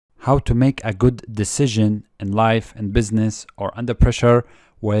how to make a good decision in life and business or under pressure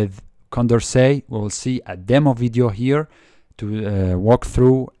with Condorsay. We will see a demo video here to walk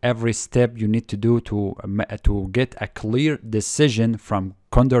through every step you need to do to get a clear decision from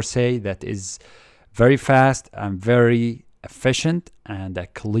Condorsay that is very fast and very efficient, and a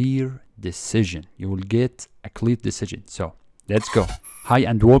clear decision. You will get a clear decision. So let's go. Hi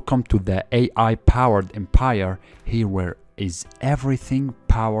and welcome to the AI powered empire, here where is everything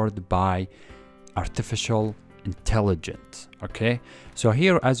powered by artificial intelligence. Okay, so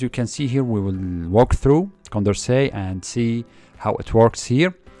here, as you can see here, we will walk through Condorsay and see how it works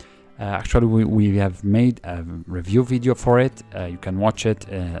here. Actually, we have made a review video for it. You can watch it,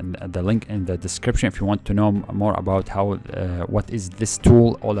 the link in the description if you want to know more about how what is this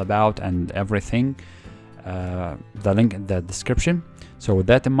tool all about and everything. The link in the description. So with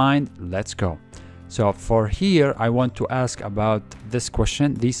that in mind, let's go. So for here, I want to ask about this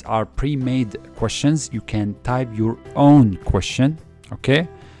question. These are pre-made questions. You can type your own question. Okay,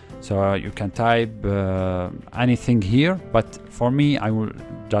 so you can type anything here, but for me, I will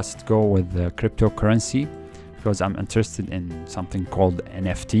just go with the cryptocurrency because I'm interested in something called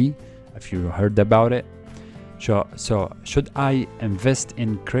NFT, if you heard about it. So should I invest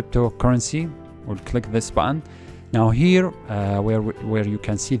in cryptocurrency? We'll click this button. Now here, where you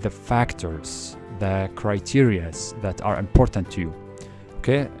can see the factors, the criterias that are important to you.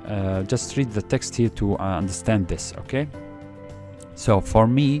 Okay, just read the text here to understand this. Okay, so for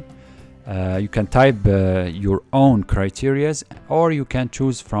me, you can type your own criterias, or you can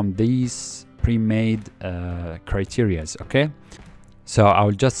choose from these pre-made criterias. Okay, so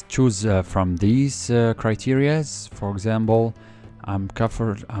I'll just choose from these criterias. For example, I'm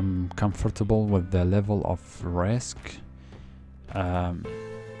comfortable with the level of risk,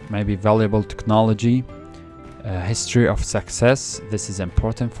 maybe valuable technology, history of success. This is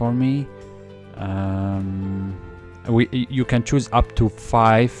important for me. You can choose up to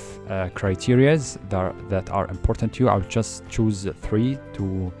 5 criterias that are important to you. I'll just choose 3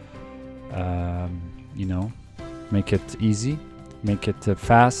 to you know, make it easy, make it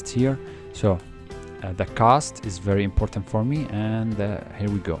fast here. So the cost is very important for me, and here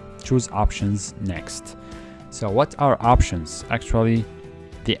we go. Choose options next. So what are options? Actually,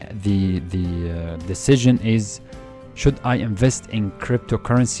 the decision is, should I invest in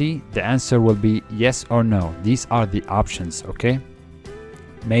cryptocurrency? The answer will be yes or no. These are the options. Okay,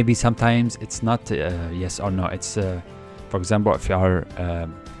 maybe sometimes it's not yes or no. It's for example, if you are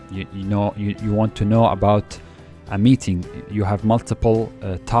you want to know about a meeting, you have multiple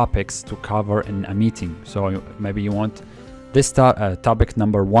topics to cover in a meeting. So maybe you want this topic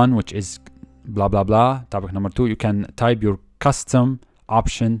number 1, which is blah blah blah. Topic number 2, you can type your custom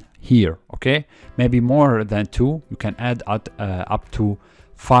option here. Okay, maybe more than 2. You can add up to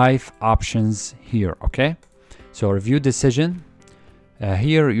 5 options here. Okay, so review decision.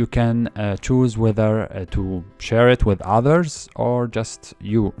 Here you can choose whether to share it with others or just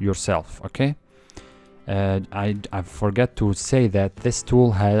yourself. Okay, I forgot to say that this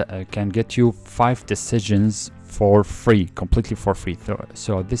tool can get you 5 decisions for free, completely for free.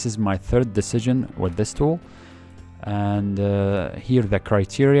 So this is my 3rd decision with this tool, and here the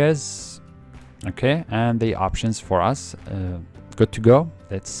criterias. Okay, and the options for us. Good to go.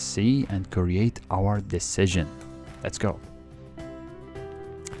 Let's see and create our decision. Let's go.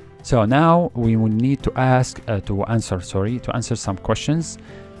 So now we will need to answer some questions.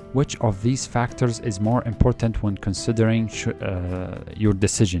 Which of these factors is more important when considering your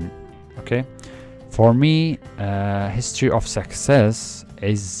decision? Okay, for me, history of success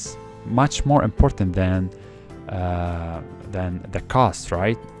is much more important than the cost,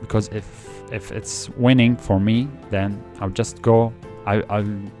 right? Because if it's winning for me, then I'll just go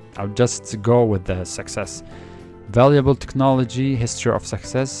with the success. Valuable technology, history of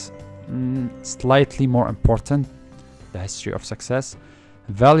success, slightly more important, the history of success.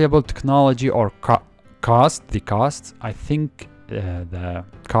 Valuable technology or cost, the cost, I think the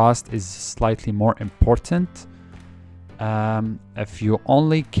cost is slightly more important. If you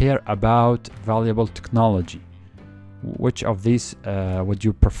only care about valuable technology, which of these would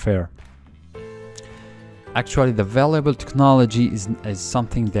you prefer? Actually, the valuable technology is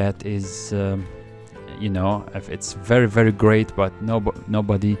something that is you know, if it's very very great, but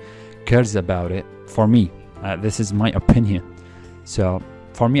nobody cares about it. For me, this is my opinion. So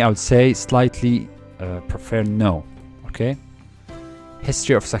for me, I would say slightly prefer no. Okay,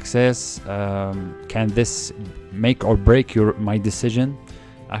 history of success, can this make or break my decision?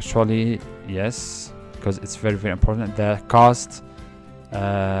 Actually yes, because it's very very important. The cost,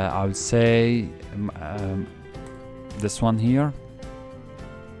 I would say this one here,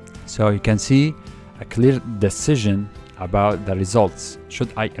 So you can see a clear decision about the results.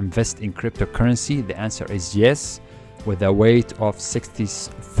 Should I invest in cryptocurrency? The answer is yes, with a weight of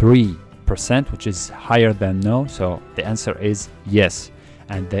 63%, which is higher than no. So the answer is yes.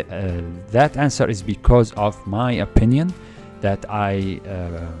 And that answer is because of my opinion that I,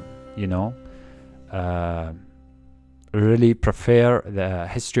 really prefer the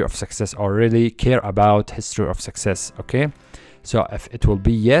history of success, or really care about history of success. Okay. So if it will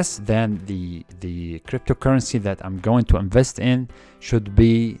be yes, then the cryptocurrency that I'm going to invest in should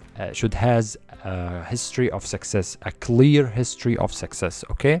has a history of success, a clear history of success.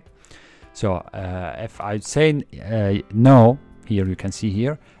 Okay. So if I say no, here you can see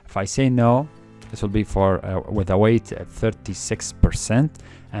here, if I say no, this will be for with a weight at 36%,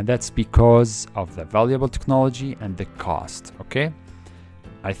 and that's because of the valuable technology and the cost. Okay.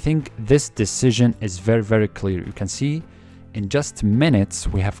 I think this decision is very, very clear. You can see in just minutes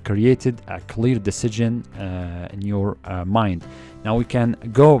we have created a clear decision in your mind. Now we can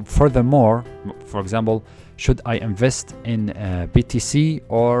go furthermore. For example, should I invest in BTC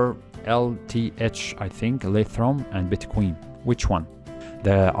or LTH, I think, Ethereum and Bitcoin? Which one?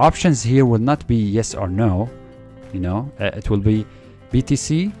 The options here will not be yes or no. It will be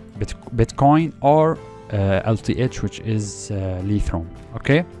BTC, Bitcoin, or LTH, which is Ethereum.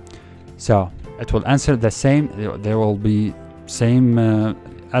 Okay, so it will answer the same. There will be same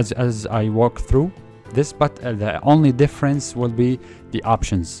as I walk through this, but the only difference will be the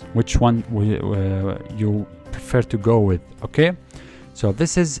options, which one you prefer to go with. Okay, so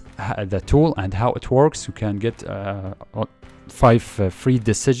this is the tool and how it works. You can get 5 free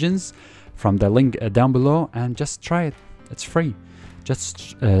decisions from the link down below, and just try it. It's free.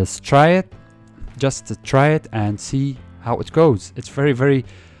 Just try it. Just try it and see how it goes. It's very, very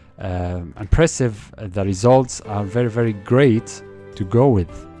impressive. The results are very, very great to go with.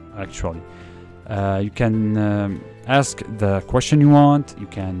 Actually, you can ask the question you want. You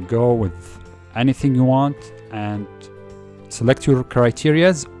can go with anything you want and select your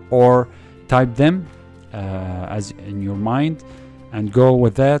criterias, or type them as in your mind and go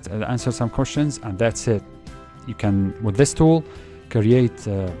with that and answer some questions, and that's it. You can, with this tool,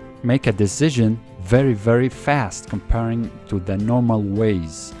 make a decision very, very fast comparing to the normal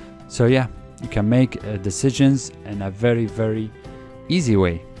ways. So yeah, you can make decisions in a very, very easy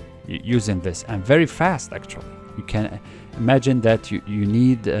way using this, and very fast. Actually, you can imagine that you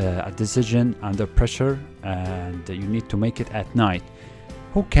need a decision under pressure, and you need to make it at night.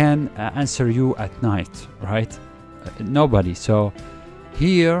 Who can answer you at night, right? Nobody. So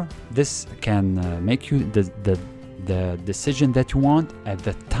here, this can make you the decision that you want at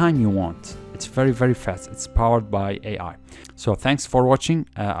the time you want. It's very, very fast. It's powered by AI. So thanks for watching.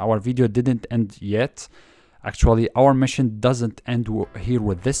 Our video didn't end yet. Actually, our mission doesn't end here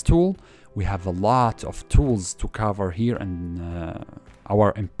with this tool. We have a lot of tools to cover here in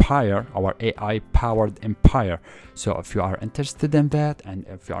our empire, our AI powered empire. So if you are interested in that, and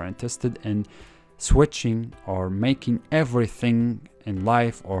if you are interested in switching or making everything in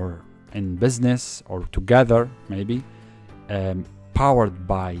life or in business or together, maybe powered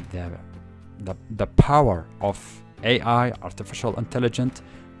by the power of AI, artificial intelligence,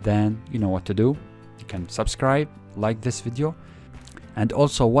 then you know what to do. You can subscribe, like this video, and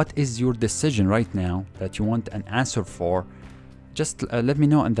also, what is your decision right now that you want an answer for? Just let me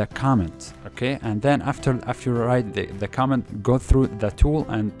know in the comment. Okay, and then after you write the comment, go through the tool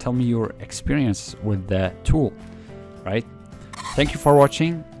and tell me your experience with the tool. Right? Thank you for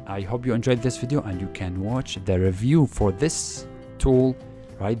watching. I hope you enjoyed this video, and you can watch the review for this tool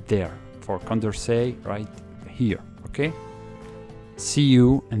right there, for Condorsay right here. Okay, see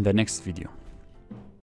you in the next video.